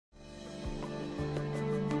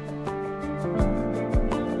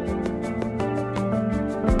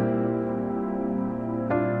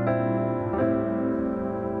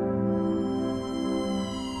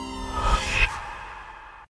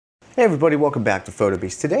Hey everybody, welcome back to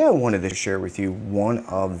PhotoBeast. Today I wanted to share with you one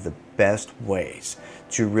of the best ways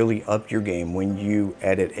to really up your game when you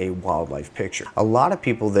edit a wildlife picture. A lot of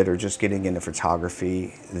people that are just getting into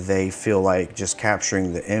photography, they feel like just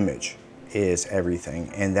capturing the image is everything,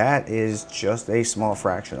 and that is just a small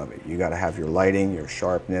fraction of it. You got to have your lighting, your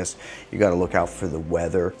sharpness, you got to look out for the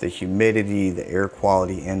weather, the humidity, the air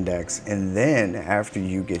quality index, and then after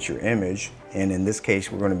you get your image, and in this case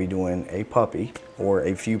we're going to be doing a puppy or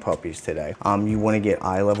a few puppies today, you want to get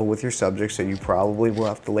eye level with your subject, so you probably will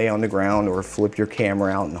have to lay on the ground or flip your camera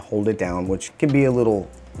out and hold it down, which can be a little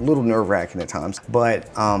nerve-wracking at times, but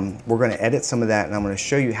we're going to edit some of that, and I'm going to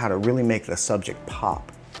show you how to really make the subject pop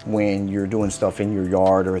when you're doing stuff in your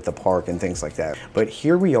yard or at the park and things like that. But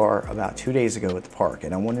here we are about 2 days ago at the park,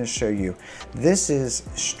 and I wanted to show you, this is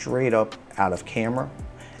straight up out of camera.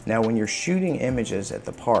 Now when you're shooting images at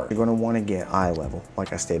the park, you're going to want to get eye level,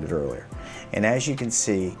 like I stated earlier. And as you can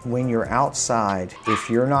see, when you're outside, if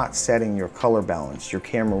you're not setting your color balance, your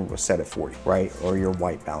camera will set it for you, right? Or your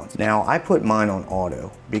white balance. Now I put mine on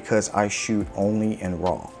auto because I shoot only in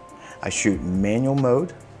RAW. I shoot manual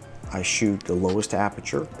mode. I shoot the lowest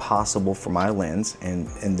aperture possible for my lens, and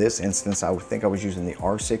in this instance I would think I was using the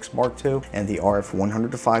R6 Mark II and the RF 100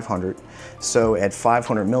 to 500. So at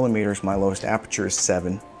 500 millimeters my lowest aperture is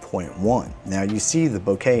 7.1. Now you see the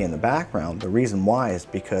bokeh in the background. The reason why is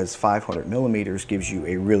because 500 millimeters gives you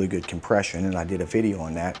a really good compression, and I did a video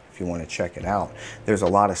on that if you want to check it out. There's a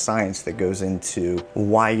lot of science that goes into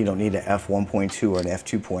why you don't need an f1.2 or an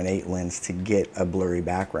f2.8 lens to get a blurry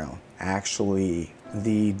background. Actually,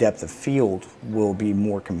 the depth of field will be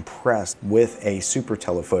more compressed with a super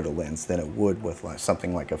telephoto lens than it would with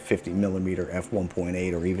something like a 50 millimeter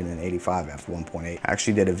f1.8 or even an 85 f1.8. I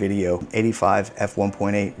actually did a video, 85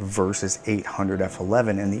 f1.8 versus 800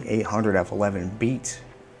 f11, and the 800 f11 beat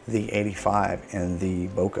the 85 and the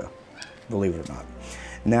bokeh, believe it or not.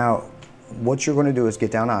 Now, what you're going to do is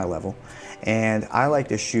get down eye level, and I like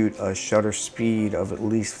to shoot a shutter speed of at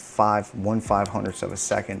least 1/500th of a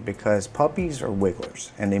second because puppies are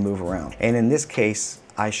wigglers and they move around. And in this case,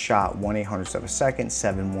 I shot 1/800th of a second,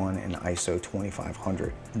 7.1, and ISO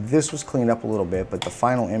 2500. This was cleaned up a little bit, but the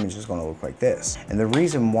final image is going to look like this. And the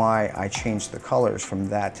reason why I changed the colors from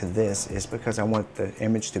that to this is because I want the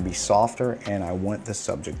image to be softer and I want the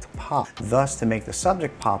subject to pop. Thus, to make the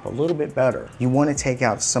subject pop a little bit better, you want to take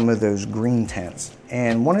out some of those green tints.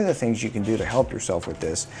 And one of the things you can do to help yourself with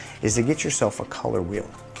this is to get yourself a color wheel.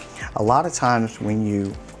 A lot of times when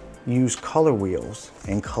you use color wheels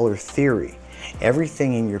and color theory,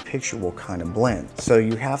 everything in your picture will kind of blend. So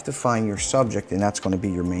you have to find your subject, and that's going to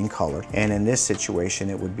be your main color. And in this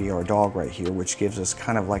situation, it would be our dog right here, which gives us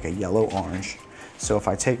kind of like a yellow-orange. So if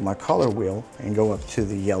I take my color wheel and go up to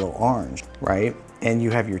the yellow-orange, right? And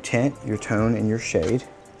you have your tint, your tone, and your shade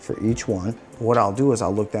for each one. What I'll do is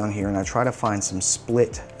I'll look down here and I try to find some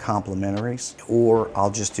split complementaries, or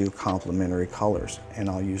I'll just do complementary colors, and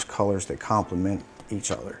I'll use colors that complement each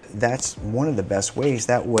other. That's one of the best ways.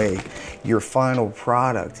 That way your final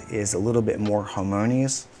product is a little bit more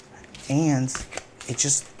harmonious and it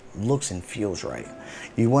just looks and feels right.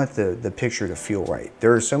 You want the picture to feel right.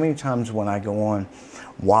 There are so many times when I go on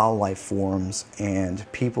wildlife forums and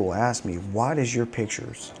people ask me, why does your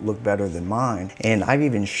pictures look better than mine? And I've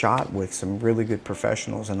even shot with some really good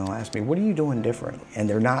professionals, and they'll ask me, what are you doing different? And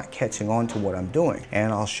they're not catching on to what I'm doing.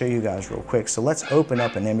 And I'll show you guys real quick. So let's open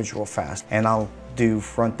up an image real fast and I'll do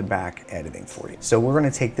front to back editing for you. So we're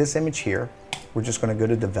going to take this image here. We're just going to go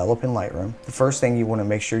to develop in Lightroom. The first thing, you want to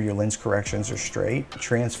make sure your lens corrections are straight.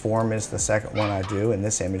 Transform is the second one I do. In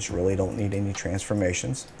this image, really don't need any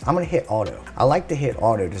transformations. I'm going to hit auto. I like to hit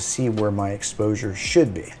auto to see where my exposure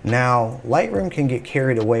should be. Now, Lightroom can get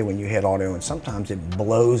carried away when you hit auto, and sometimes it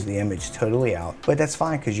blows the image totally out, but that's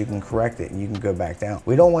fine because you can correct it and you can go back down.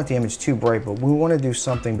 We don't want the image too bright, but we want to do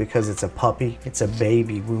something because it's a puppy, it's a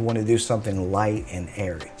baby. We want to do something light and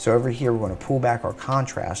airy. So over here, we're going to pull back our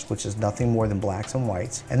contrast, which is nothing more than blacks and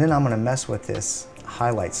whites. And then I'm going to mess with this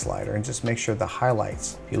highlight slider and just make sure the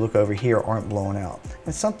highlights, if you look over here, aren't blowing out.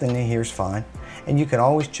 And something in here is fine. And you can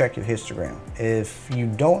always check your histogram. If you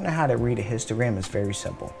don't know how to read a histogram, it's very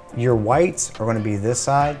simple. Your whites are going to be this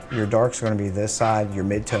side, your darks are going to be this side, your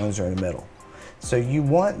midtones are in the middle. So you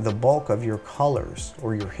want the bulk of your colors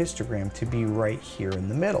or your histogram to be right here in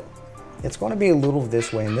the middle. It's going to be a little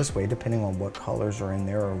this way and this way depending on what colors are in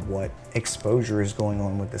there or what exposure is going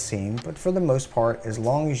on with the scene. But for the most part, as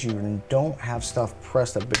long as you don't have stuff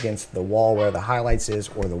pressed up against the wall where the highlights is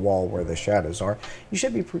or the wall where the shadows are, you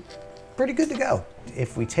should be pretty good to go.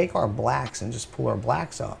 If we take our blacks and just pull our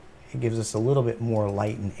blacks up, it gives us a little bit more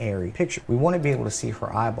light and airy picture. We want to be able to see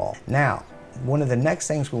her eyeball. Now, One of the next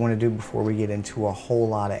things we want to do before we get into a whole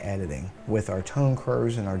lot of editing with our tone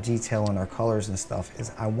curves and our detail and our colors and stuff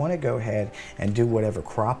is I want to go ahead and do whatever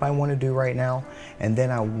crop I want to do right now, and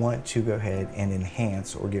then I want to go ahead and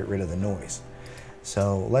enhance or get rid of the noise.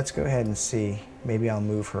 So let's go ahead and see. Maybe I'll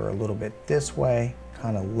move her a little bit this way,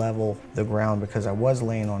 kind of level the ground because I was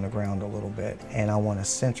laying on the ground a little bit, and I want to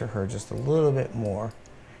center her just a little bit more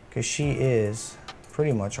because she is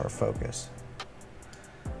pretty much our focus.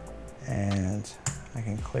 And I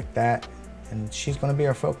can click that and she's going to be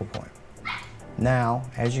our focal point. Now,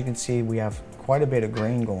 as you can see, we have quite a bit of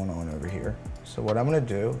grain going on over here. So what I'm going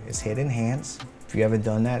to do is hit enhance. If you haven't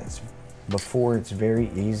done that before, it's very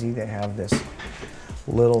easy to have this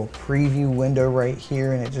little preview window right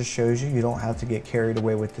here, and it just shows you. You don't have to get carried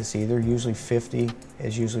away with this either. Usually 50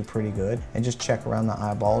 is usually pretty good. And just check around the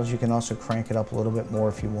eyeballs. You can also crank it up a little bit more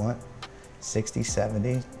if you want. 60,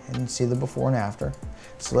 70, and see the before and after.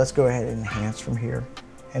 So let's go ahead and enhance from here.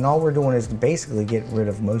 And all we're doing is basically getting rid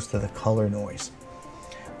of most of the color noise.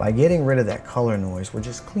 By getting rid of that color noise, we're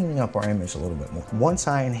just cleaning up our image a little bit more. Once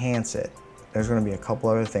I enhance it, there's going to be a couple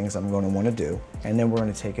other things I'm going to want to do, and then we're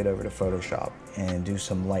going to take it over to Photoshop and do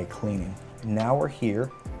some light cleaning. Now we're here.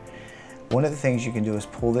 One of the things you can do is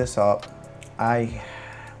pull this up. I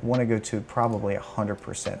want to go to probably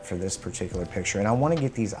 100% for this particular picture, and I want to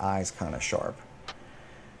get these eyes kind of sharp.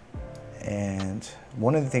 And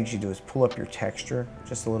one of the things you do is pull up your texture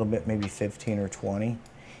just a little bit, maybe 15 or 20,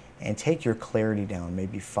 and take your clarity down,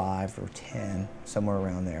 maybe 5 or 10, somewhere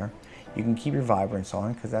around there. You can keep your vibrance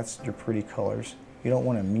on because that's your pretty colors. You don't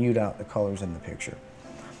want to mute out the colors in the picture.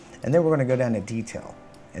 And then we're going to go down to detail,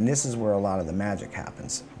 and this is where a lot of the magic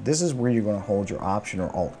happens. This is where you're going to hold your Option or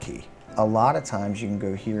Alt key. A lot of times you can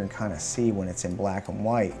go here and kind of see when it's in black and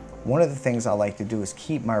white. One of the things I like to do is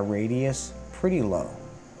keep my radius pretty low,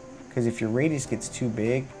 because if your radius gets too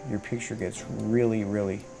big, your picture gets really,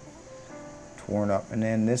 really torn up. And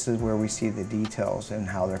then this is where we see the details and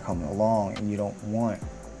how they're coming along, and you don't want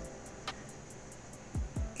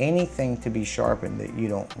anything to be sharpened that you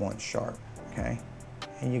don't want sharp, okay?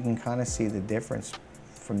 And you can kind of see the difference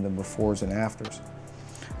from the befores and afters.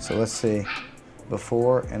 So let's see.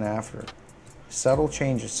 Before and after. Subtle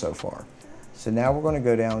changes so far. So now we're going to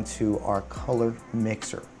go down to our color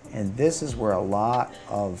mixer. And this is where a lot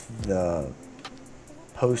of the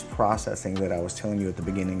post-processing that I was telling you at the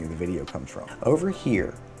beginning of the video comes from. Over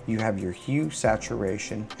here, you have your hue,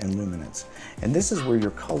 saturation, and luminance. And this is where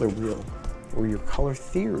your color wheel, or your color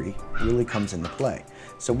theory, really comes into play.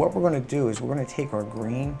 So what we're going to do is we're going to take our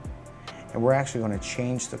green, and we're actually going to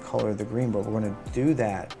change the color of the green, but we're going to do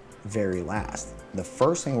that very last. The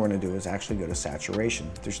first thing we're going to do is actually go to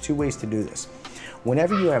saturation. There's two ways to do this.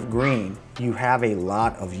 Whenever you have green, you have a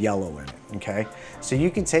lot of yellow in it, okay? So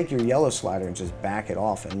you can take your yellow slider and just back it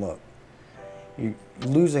off, and look, you're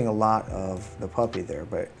losing a lot of the puppy there,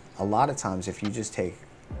 but a lot of times if you just take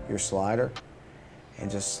your slider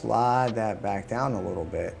and just slide that back down a little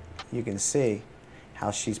bit, you can see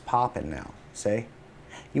how she's popping now, see?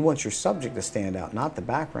 You want your subject to stand out, not the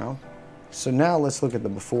background. So now let's look at the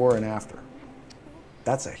before and after.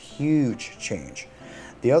 That's a huge change.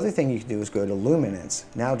 The other thing you can do is go to luminance.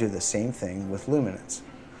 Now do the same thing with luminance.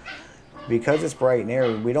 Because it's bright and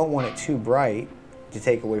airy, we don't want it too bright to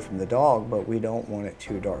take away from the dog, but we don't want it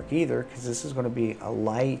too dark either, because this is going to be a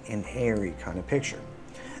light and airy kind of picture.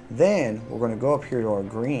 Then we're going to go up here to our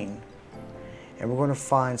green, and we're going to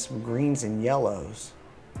find some greens and yellows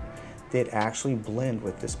that actually blend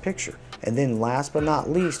with this picture. And then last but not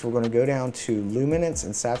least, we're going to go down to luminance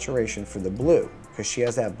and saturation for the blue. Because she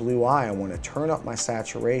has that blue eye, I want to turn up my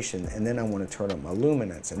saturation, and then I want to turn up my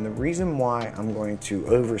luminance. And the reason why I'm going to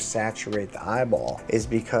oversaturate the eyeball is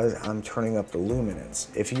because I'm turning up the luminance.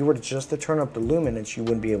 If you were just to turn up the luminance, you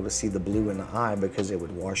wouldn't be able to see the blue in the eye because it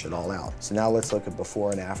would wash it all out. So now let's look at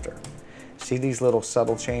before and after. See these little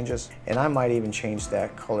subtle changes? And I might even change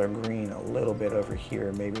that color green a little bit over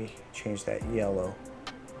here, maybe change that yellow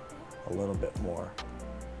a little bit more,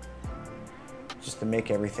 just to make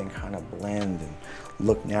everything kind of blend and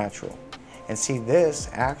look natural. And see, this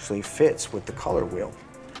actually fits with the color wheel,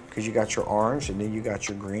 because you got your orange and then you got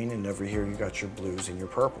your green, and over here you got your blues and your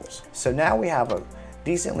purples. So now we have a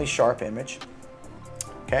decently sharp image,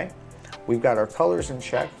 okay? We've got our colors in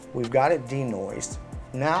check, we've got it denoised.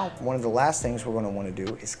 Now, one of the last things we're going to want to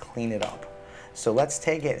do is clean it up. So let's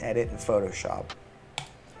take it, edit in Photoshop.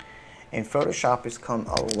 And Photoshop has come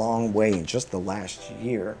a long way in just the last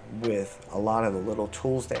year with a lot of the little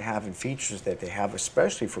tools they have and features that they have,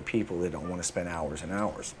 especially for people that don't want to spend hours and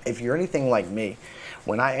hours. If you're anything like me,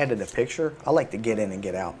 when I edit a picture, I like to get in and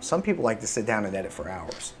get out. Some people like to sit down and edit for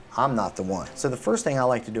hours. I'm not the one. So the first thing I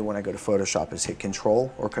like to do when I go to Photoshop is hit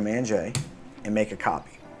Control or Command J and make a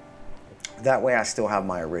copy. That way I still have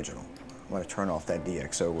my original. I'm going to turn off that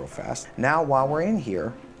DxO real fast. Now while we're in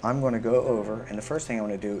here, I'm going to go over, and the first thing I'm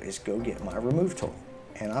going to do is go get my remove tool.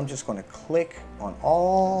 And I'm just going to click on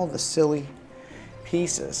all the silly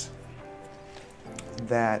pieces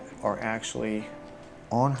that are actually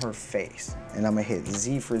on her face. And I'm going to hit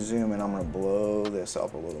Z for zoom, and I'm going to blow this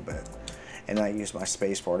up a little bit. And I use my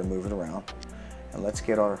space bar to move it around. And let's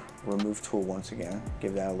get our remove tool once again.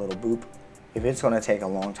 Give that a little boop. If it's going to take a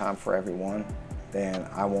long time for everyone, then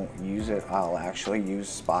I won't use it. I'll actually use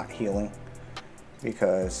spot healing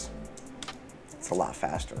because it's a lot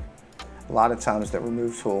faster. A lot of times the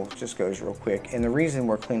remove tool just goes real quick. And the reason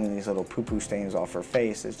we're cleaning these little poo-poo stains off her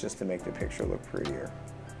face is just to make the picture look prettier.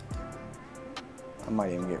 I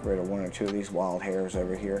might even get rid of one or two of these wild hairs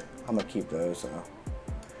over here. I'm gonna keep those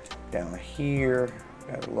down here.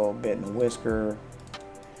 Got a little bit in the whisker.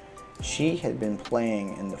 She had been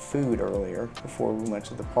playing in the food earlier before we went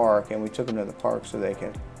to the park, and we took them to the park so they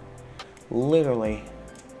could literally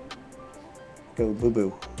go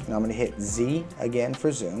boo-boo. Now I'm gonna hit Z again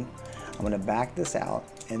for zoom. I'm gonna back this out,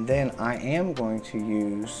 and then I am going to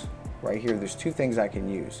use, right here, there's two things I can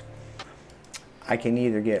use. I can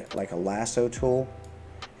either get like a lasso tool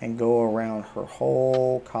and go around her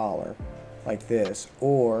whole collar like this,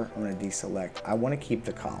 or I'm gonna deselect. I wanna keep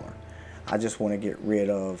the collar. I just wanna get rid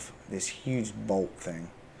of this huge bolt thing.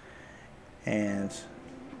 And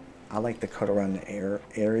I like to cut around the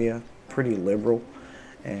area, pretty liberal.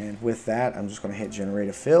 And with that, I'm just gonna hit generate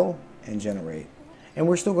a fill and generate. And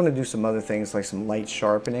we're still gonna do some other things like some light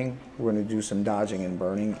sharpening. We're gonna do some dodging and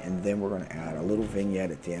burning, and then we're gonna add a little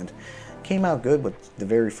vignette at the end. Came out good with the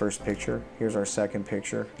very first picture. Here's our second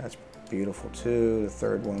picture. That's beautiful too. The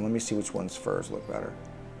third one, let me see which one's furs look better.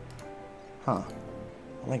 Huh,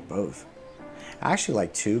 I like both. I actually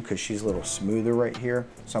like two because she's a little smoother right here.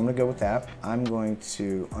 So I'm gonna go with that. I'm going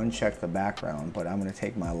to uncheck the background, but I'm gonna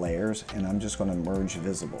take my layers and I'm just gonna merge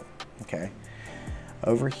visible, okay?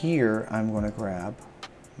 Over here, I'm gonna grab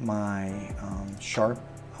my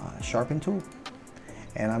sharpen tool,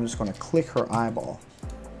 and I'm just gonna click her eyeball,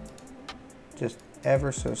 just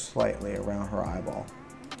ever so slightly around her eyeball,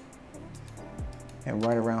 and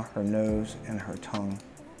right around her nose and her tongue,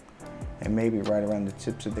 and maybe right around the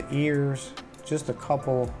tips of the ears, just a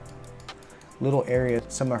couple little areas,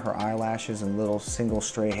 some of her eyelashes and little single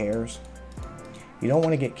stray hairs. You don't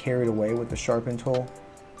want to get carried away with the sharpen tool.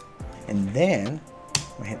 And then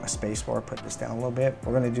I'm gonna hit my space bar, put this down a little bit.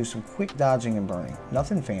 We're gonna do some quick dodging and burning.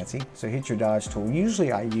 Nothing fancy, so hit your dodge tool.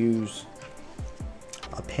 Usually I use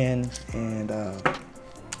a pen and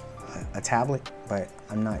a tablet, but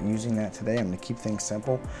I'm not using that today. I'm gonna keep things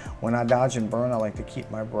simple. When I dodge and burn, I like to keep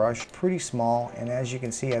my brush pretty small, and as you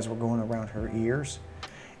can see, as we're going around her ears,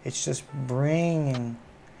 it's just bringing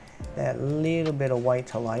that little bit of white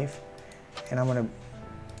to life. And I'm gonna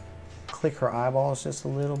click her eyeballs just a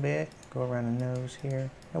little bit, go around the nose here,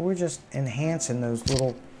 and we're just enhancing those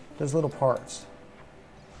little parts.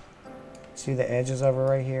 See the edges of her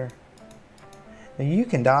right here? Now you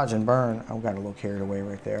can dodge and burn. I got a little carried away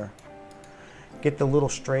right there. Get the little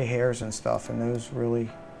stray hairs and stuff, and those really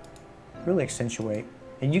accentuate.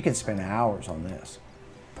 And you can spend hours on this.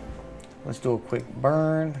 Let's do a quick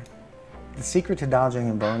burn. The secret to dodging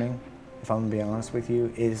and burning, if I'm gonna be honest with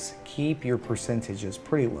you, is keep your percentages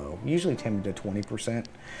pretty low, usually 10 to 20%.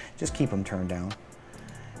 Just keep them turned down.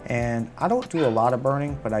 And I don't do a lot of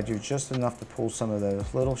burning, but I do just enough to pull some of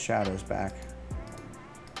those little shadows back.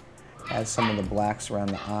 Add some of the blacks around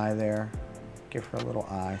the eye there. Give her a little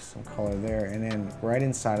eye, some color there, and then right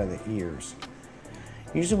inside of the ears.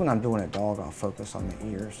 Usually when I'm doing a dog, I'll focus on the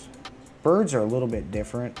ears. Birds are a little bit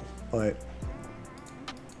different, but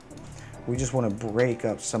we just want to break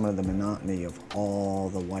up some of the monotony of all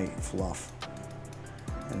the white fluff.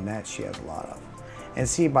 And that she has a lot of. And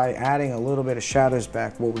see, by adding a little bit of shadows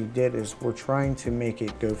back, what we did is we're trying to make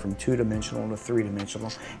it go from 2-dimensional to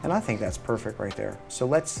 3-dimensional. And I think that's perfect right there. So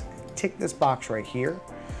let's tick this box right here.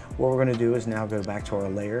 What we're gonna do is now go back to our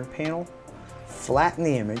layer panel, flatten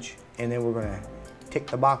the image, and then we're gonna tick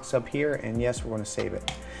the box up here, and yes, we're gonna save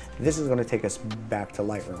it. This is gonna take us back to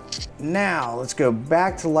Lightroom. Now, let's go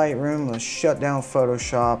back to Lightroom, let's shut down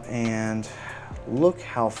Photoshop, and look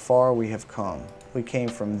how far we have come. We came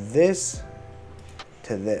from this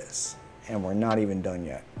to this, and we're not even done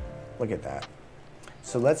yet. Look at that.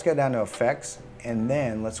 So let's go down to effects, and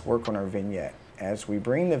then let's work on our vignette. As we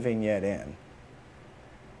bring the vignette in,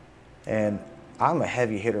 and I'm a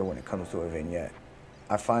heavy hitter when it comes to a vignette.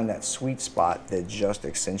 I find that sweet spot that just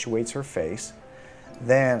accentuates her face.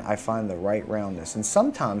 then I find the right roundness. And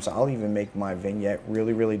sometimes I'll even make my vignette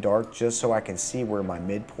really, really dark just so I can see where my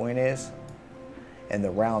midpoint is and the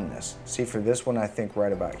roundness. See, for this one, I think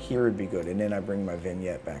right about here would be good. And then I bring my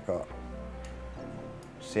vignette back up.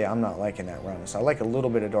 See, I'm not liking that roundness. I like a little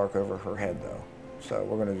bit of dark over her head though. So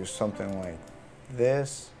we're gonna do something like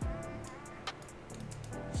this,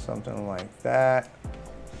 something like that.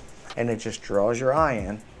 And it just draws your eye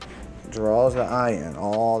in, draws the eye in.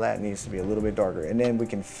 All that needs to be a little bit darker. And then we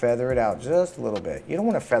can feather it out just a little bit. You don't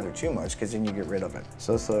want to feather too much because then you get rid of it.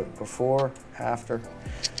 So let's look before, after.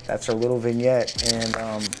 That's our little vignette.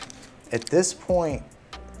 And at this point,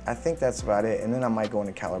 I think that's about it. And then I might go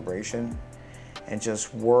into calibration and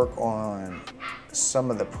just work on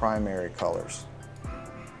some of the primary colors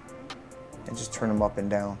and just turn them up and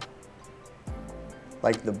down.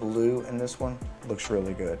 Like the blue in this one looks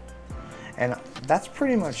really good. And that's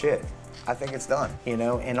pretty much it. I think it's done, you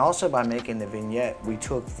know? And also by making the vignette, we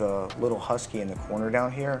took the little husky in the corner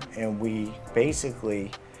down here and we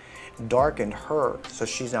basically darkened her so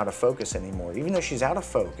she's not a focus anymore. Even though she's out of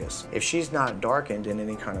focus, if she's not darkened in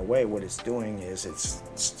any kind of way, what it's doing is it's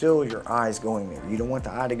still your eyes going there. You don't want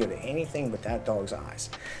the eye to go to anything but that dog's eyes.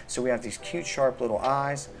 So we have these cute, sharp little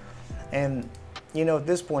eyes. And you know, at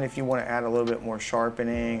this point, if you want to add a little bit more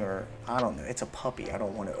sharpening, or I don't know, it's a puppy. I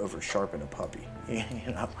don't want to over sharpen a puppy. You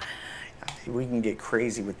know, we can get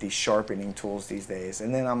crazy with these sharpening tools these days.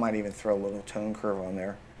 And then I might even throw a little tone curve on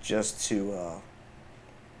there just to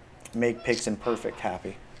make Pixel Perfect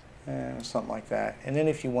happy, something like that. And then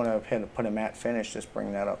if you want to put a matte finish, just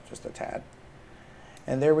bring that up just a tad.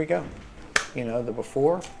 And there we go. You know, the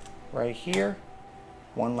before right here,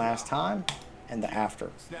 one last time, and the after.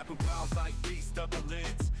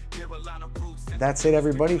 That's it,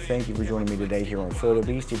 everybody. Thank you for joining me today here on Photo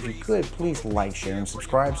Beast. If you could, please like, share, and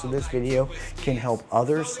subscribe so this video can help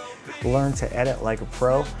others learn to edit like a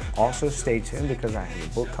pro. Also, stay tuned because I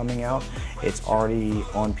have a book coming out. It's already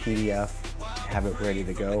on PDF. Have it ready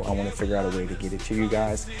to go. I want to figure out a way to get it to you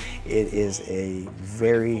guys. It is a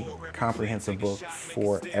very comprehensive book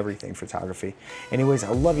for everything photography. Anyways,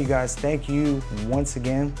 I love you guys. Thank you once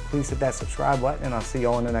again. Please hit that subscribe button and I'll see you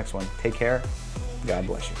all in the next one. Take care. God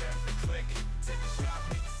bless you.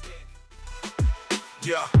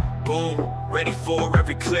 Yeah, boom, ready for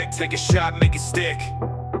every click. Take a shot, make it stick.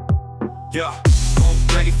 Yeah,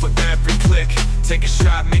 boom, ready for every click. Take a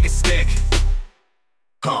shot, make it stick.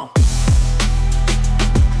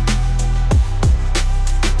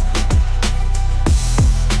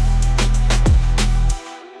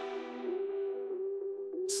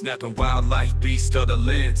 Snapping wildlife, beast of the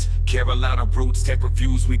lens. Carolina roots, tech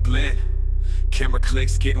reviews, we blend. Camera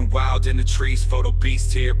clicks, getting wild in the trees. Photo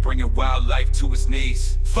Beast here, bringing wildlife to its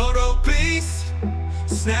knees. Photo Beast,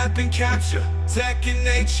 snap and capture, tech and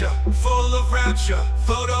nature, full of rapture.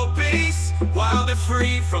 Photo Beast, wild and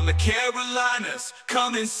free from the Carolinas.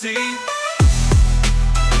 Come and see.